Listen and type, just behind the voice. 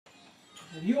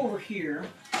the view over here,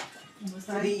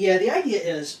 the idea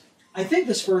is, I think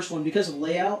this first one, because of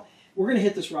layout, we're going to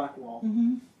hit this rock wall.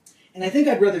 Mm-hmm. And I think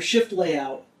I'd rather shift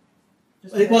layout,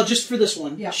 well, just for this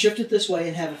one, shift it this way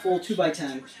and have a full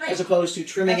 2x10, as opposed to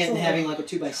trimming it and having like a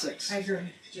 2x6. I agree.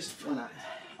 Just why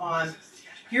not?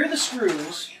 Here are the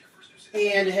screws,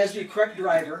 and it has the correct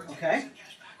driver, okay?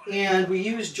 And we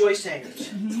use joist hangers.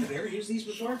 Have you ever used these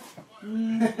before?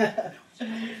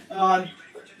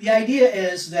 The idea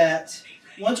is that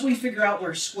once we figure out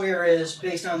where square is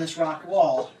based on this rock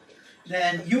wall,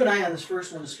 then you and I on this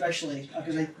first one especially,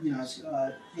 because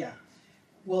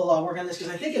we'll work on this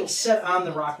because I think it'll set on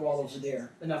the rock wall over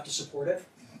there enough to support it.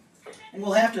 And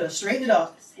we'll have to straighten it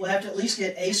up. We'll have to at least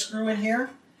get a screw in here,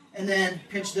 and then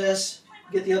pinch this,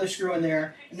 get the other screw in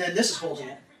there, and then this is holding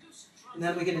it. And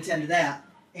then we can attend to that.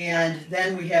 And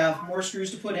then we have more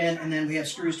screws to put in, and then we have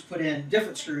screws to put in,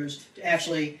 different screws, to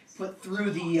actually put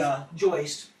through the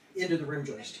joist into the rim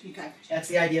joist. Okay. That's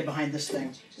the idea behind this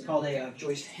thing. It's called a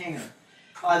joist hanger.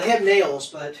 They have nails,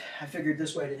 but I figured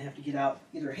this way I didn't have to get out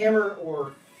either a hammer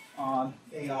or an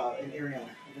area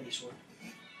of any sort.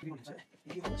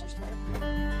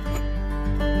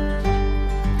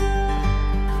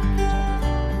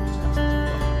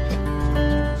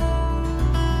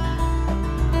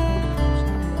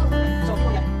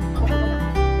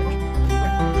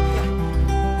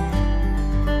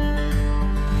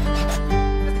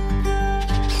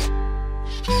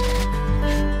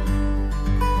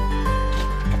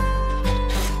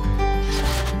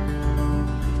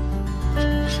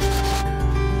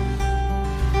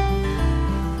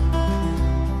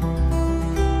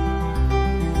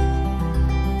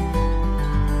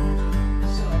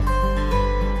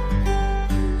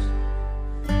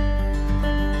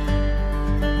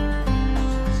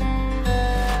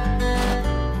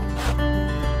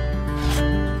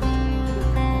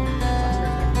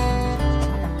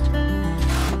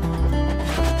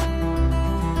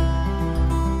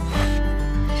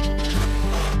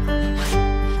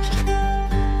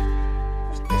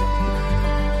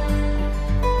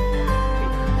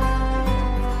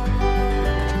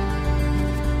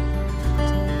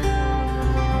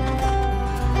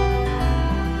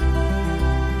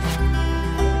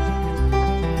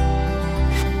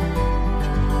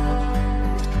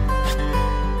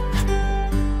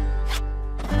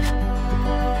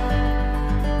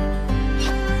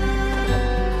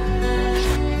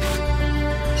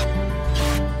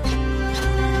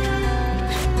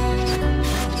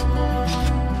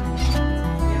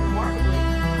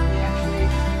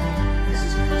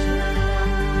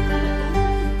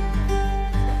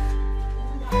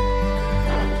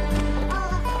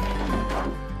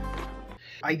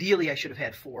 Ideally, I should have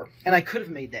had 4, and I could have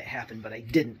made that happen, but I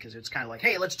didn't because it's kind of like,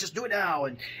 hey, let's just do it now,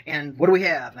 and what do we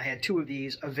have? And I had 2 of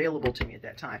these available to me at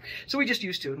that time. So we just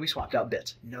used 2, and we swapped out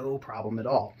bits. No problem at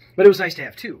all. But it was nice to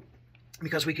have 2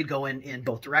 because we could go in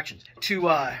both directions.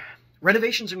 To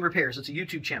Renovations and Repairs, it's a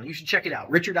YouTube channel. You should check it out.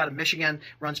 Richard out of Michigan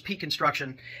runs Peak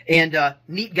Construction, and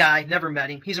neat guy, never met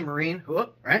him. He's a Marine,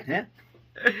 right? Yeah.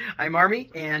 I'm Army,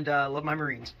 and love my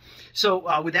Marines.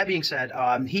 So with that being said,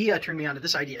 he turned me on to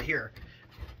this idea here.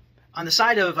 On the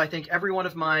side of, I think, every one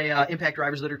of my impact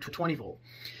drivers that are 20 volt,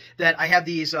 that I have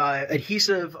these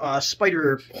adhesive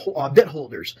spider bit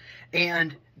holders,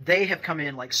 and they have come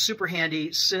in like super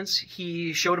handy since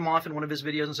he showed them off in one of his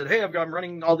videos and said, hey, I'm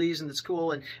running all these and it's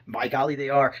cool, and by golly, they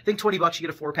are. I think $20 you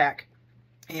get a 4-pack.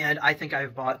 And I think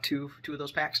I've bought two of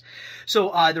those packs.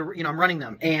 So, I'm running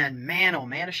them. And man, oh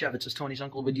man, Shevitz, as Tony's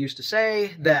uncle would used to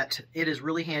say, that it is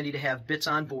really handy to have bits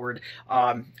on board.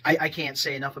 I can't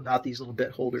say enough about these little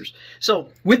bit holders. So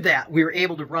with that, we were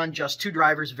able to run just 2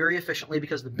 drivers very efficiently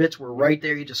because the bits were right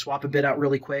there. You just swap a bit out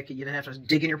really quick. You didn't have to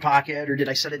dig in your pocket, or did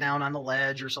I set it down on the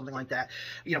ledge or something like that.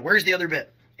 Where's the other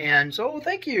bit? And so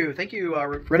thank you,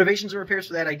 Renovations and Repairs,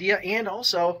 for that idea, and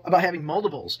also about having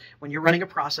moldables. When you're running a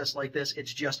process like this,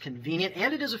 it's just convenient,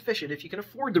 and it is efficient if you can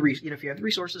afford if you have the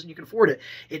resources and you can afford it.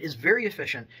 It is very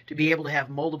efficient to be able to have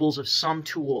moldables of some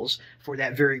tools for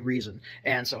that very reason.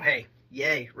 And so, hey,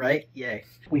 yay, right? Yay.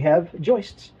 We have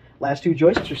joists. Last 2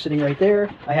 joists are sitting right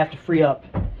there. I have to free up.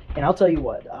 And I'll tell you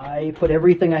what, I put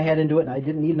everything I had into it, and I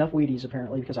didn't need enough Wheaties,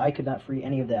 apparently, because I could not free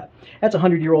any of that. That's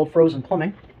 100-year-old frozen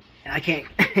plumbing. And I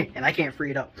can't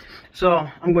free it up. So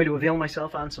I'm going to avail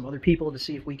myself on some other people to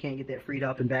see if we can't get that freed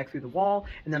up and back through the wall,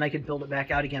 and then I can build it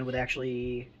back out again with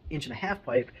actually 1.5-inch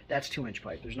pipe. That's 2-inch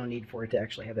pipe. There's no need for it to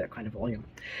actually have that kind of volume.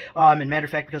 And matter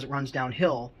of fact, because it runs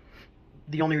downhill,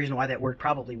 the only reason why that worked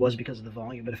probably was because of the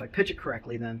volume. But if I pitch it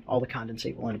correctly, then all the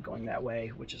condensate will end up going that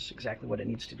way, which is exactly what it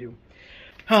needs to do.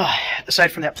 Aside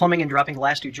from that plumbing and dropping the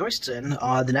last 2 joists in,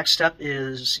 the next step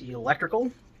is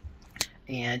electrical.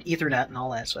 and Ethernet and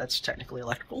all that, so that's technically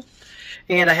electrical.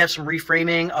 And I have some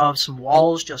reframing of some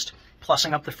walls, just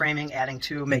plussing up the framing, adding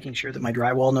to, making sure that my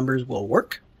drywall numbers will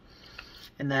work.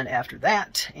 And then after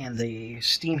that, and the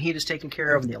steam heat is taken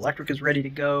care of, and the electric is ready to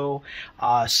go.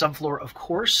 Subfloor, of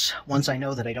course, once I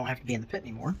know that I don't have to be in the pit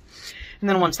anymore. And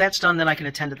then once that's done, then I can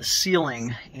attend to the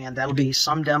ceiling, and that'll be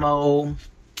some demo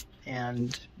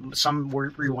and some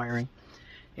rewiring.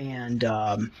 And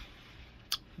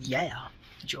yeah,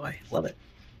 joy, love it.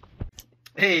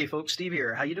 Hey folks, Steve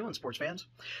here. How you doing, sports fans?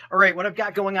 All right, what I've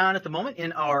got going on at the moment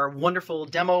in our wonderful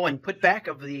demo and putback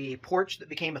of the porch that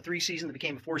became a 3-season, that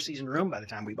became a 4-season room by the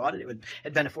time we bought it. It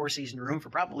had been a 4-season room for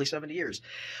probably 70 years.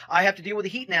 I have to deal with the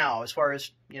heat now, as far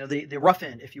as, you know, the rough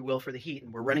end, if you will, for the heat.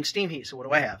 And we're running steam heat, so what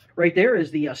do I have? Right there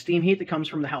is the steam heat that comes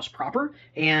from the house proper.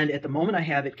 And at the moment I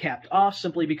have it capped off,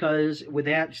 simply because with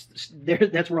that,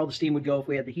 that's where all the steam would go if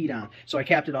we had the heat on. So I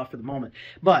capped it off for the moment.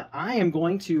 But I am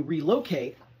going to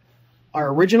relocate.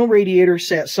 Our original radiator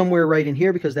sat somewhere right in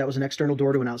here because that was an external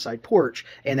door to an outside porch,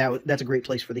 and that's a great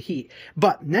place for the heat.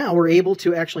 But now we're able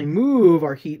to actually move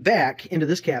our heat back into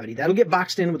this cavity. That'll get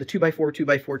boxed in with a 2x4,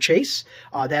 2x4 chase.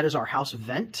 That is our house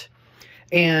vent.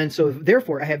 And so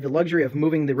therefore I have the luxury of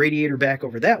moving the radiator back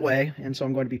over that way, and so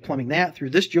I'm going to be plumbing that through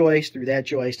this joist, through that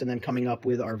joist, and then coming up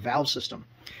with our valve system.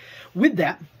 With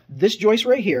that, this joist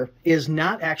right here is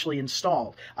not actually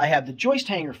installed. I have the joist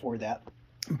hanger for that,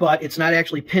 but it's not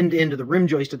actually pinned into the rim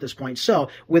joist at this point. So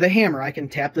with a hammer, I can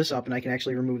tap this up and I can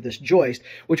actually remove this joist,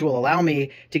 which will allow me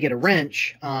to get a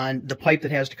wrench on the pipe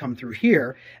that has to come through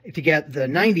here to get the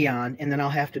 90 on, and then I'll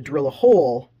have to drill a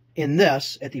hole in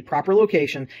this at the proper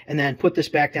location and then put this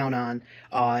back down on,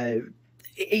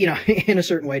 you know, in a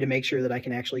certain way to make sure that I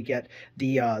can actually get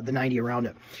the 90 around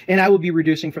it. And I will be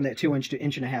reducing from that 2-inch to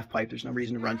 1.5-inch pipe. There's no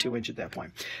reason to run 2-inch at that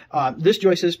point. This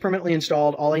joist is permanently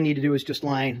installed. All I need to do is just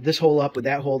line this hole up with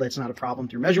that hole. That's not a problem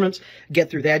through measurements.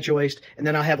 Get through that joist, and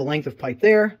then I'll have a length of pipe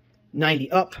there,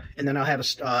 90 up, and then I'll have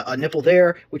a nipple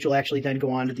there, which will actually then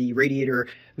go on to the radiator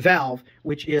valve,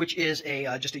 which is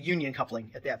just a union coupling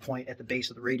at that point at the base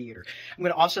of the radiator. I'm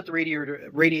going to offset the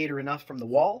radiator enough from the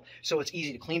wall so it's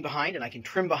easy to clean behind, and I can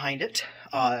trim behind it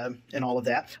and all of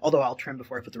that, although I'll trim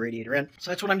before I put the radiator in.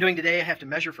 So that's what I'm doing today. I have to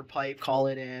measure for pipe, call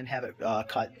it in, have it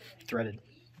cut, threaded,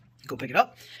 go pick it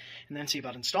up, and then see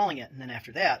about installing it. And then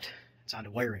after that, it's on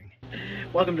to wiring.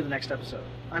 Welcome to the next episode.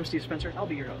 I'm Steve Spencer. I'll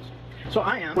be your host. So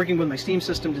I am working with my steam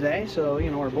system today. So,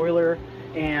 you know, our boiler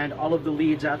and all of the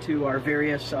leads out to our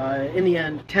various, in the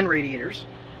end, 10 radiators,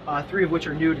 3 of which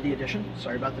are new to the addition.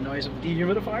 Sorry about the noise of the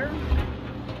dehumidifier.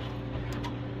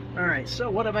 All right, so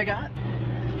what have I got?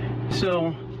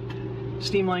 So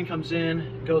steam line comes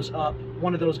in, goes up.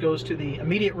 One of those goes to the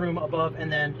immediate room above,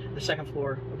 and then the second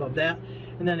floor above that.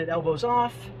 And then it elbows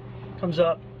off, comes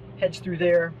up, heads through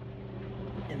there,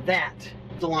 and that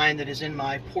is the line that is in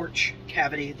my porch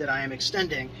cavity that I am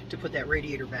extending to put that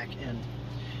radiator back in.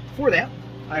 For that,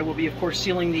 I will be, of course,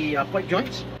 sealing the pipe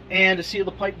joints. And to seal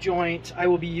the pipe joint, I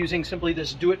will be using simply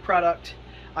this Do It product.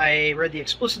 I read the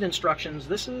explicit instructions.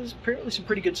 This is apparently some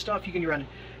pretty good stuff. You can run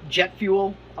jet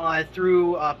fuel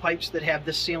through pipes that have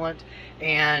this sealant,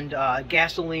 and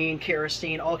gasoline,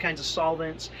 kerosene, all kinds of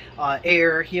solvents,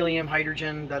 air, helium,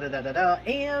 hydrogen,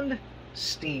 and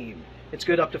steam. It's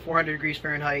good up to 400 degrees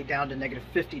Fahrenheit down to negative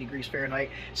 50 degrees Fahrenheit.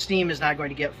 Steam is not going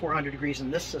to get 400 degrees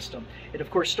in this system. It, of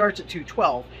course, starts at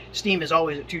 212. Steam is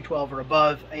always at 212 or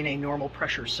above in a normal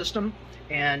pressure system.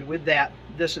 And with that,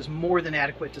 this is more than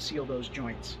adequate to seal those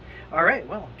joints. All right,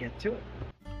 well, get to it.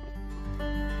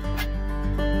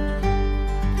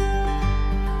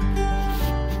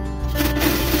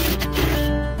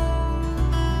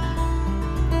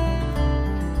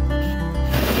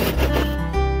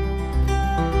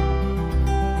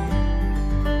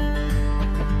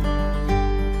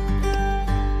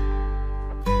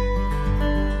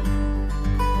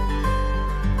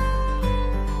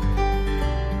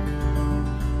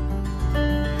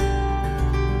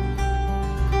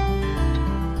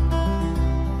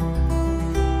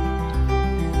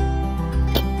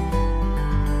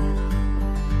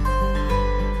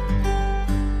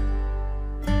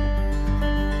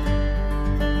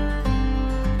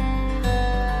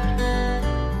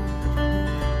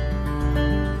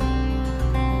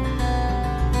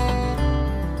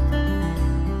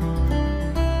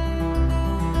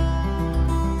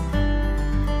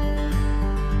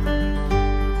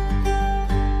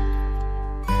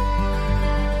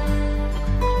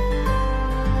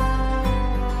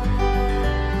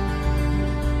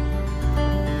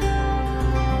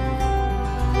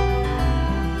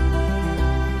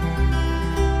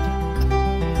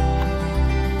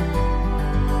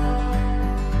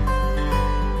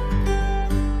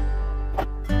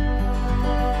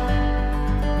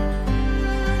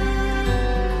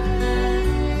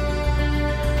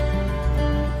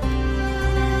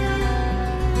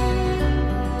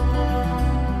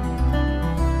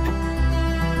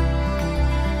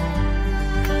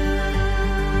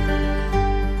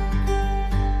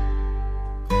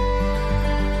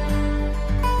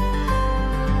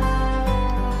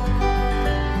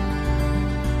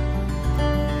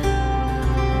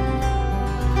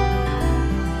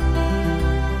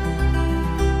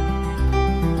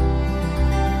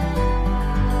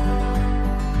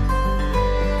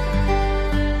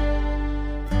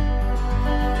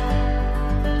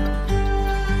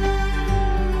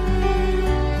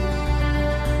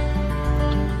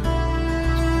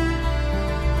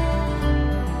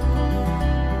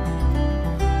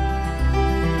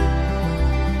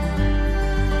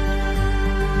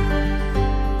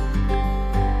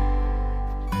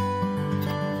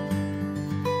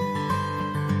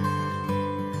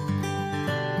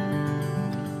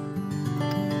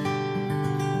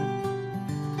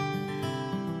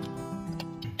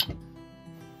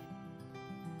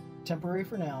 temporary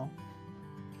for now,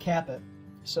 cap it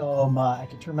so I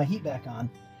can turn my heat back on,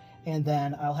 and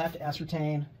then I'll have to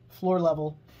ascertain floor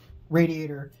level,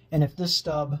 radiator, and if this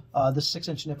stub, this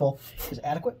 6-inch nipple, is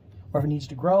adequate, or if it needs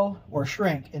to grow or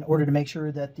shrink in order to make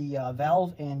sure that the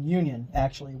valve and union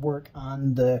actually work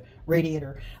on the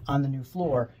radiator on the new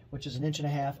floor, which is 1.5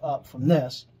 inches up from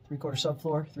this, 3/4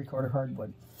 subfloor, 3/4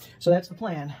 hardwood. So that's the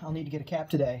plan. I'll need to get a cap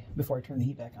today before I turn the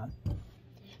heat back on.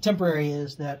 Temporary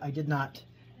is that I did not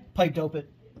pipe dope it.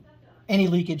 Any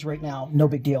leakage right now, no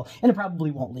big deal. And it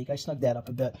probably won't leak. I snugged that up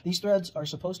a bit. These threads are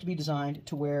supposed to be designed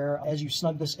to where, as you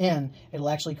snug this in, it'll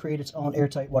actually create its own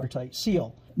airtight, watertight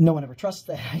seal. No one ever trusts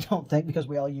that, I don't think, because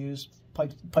we all use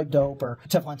pipe dope or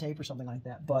Teflon tape or something like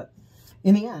that. But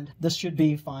in the end, this should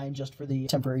be fine just for the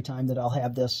temporary time that I'll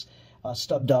have this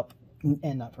stubbed up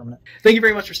and not permanent. Thank you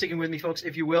very much for sticking with me, folks.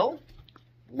 If you will,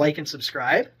 like and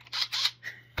subscribe.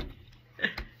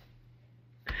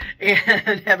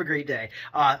 And have a great day,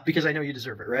 because I know you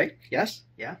deserve it, right? Yes?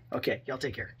 Yeah? Okay, y'all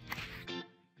take care.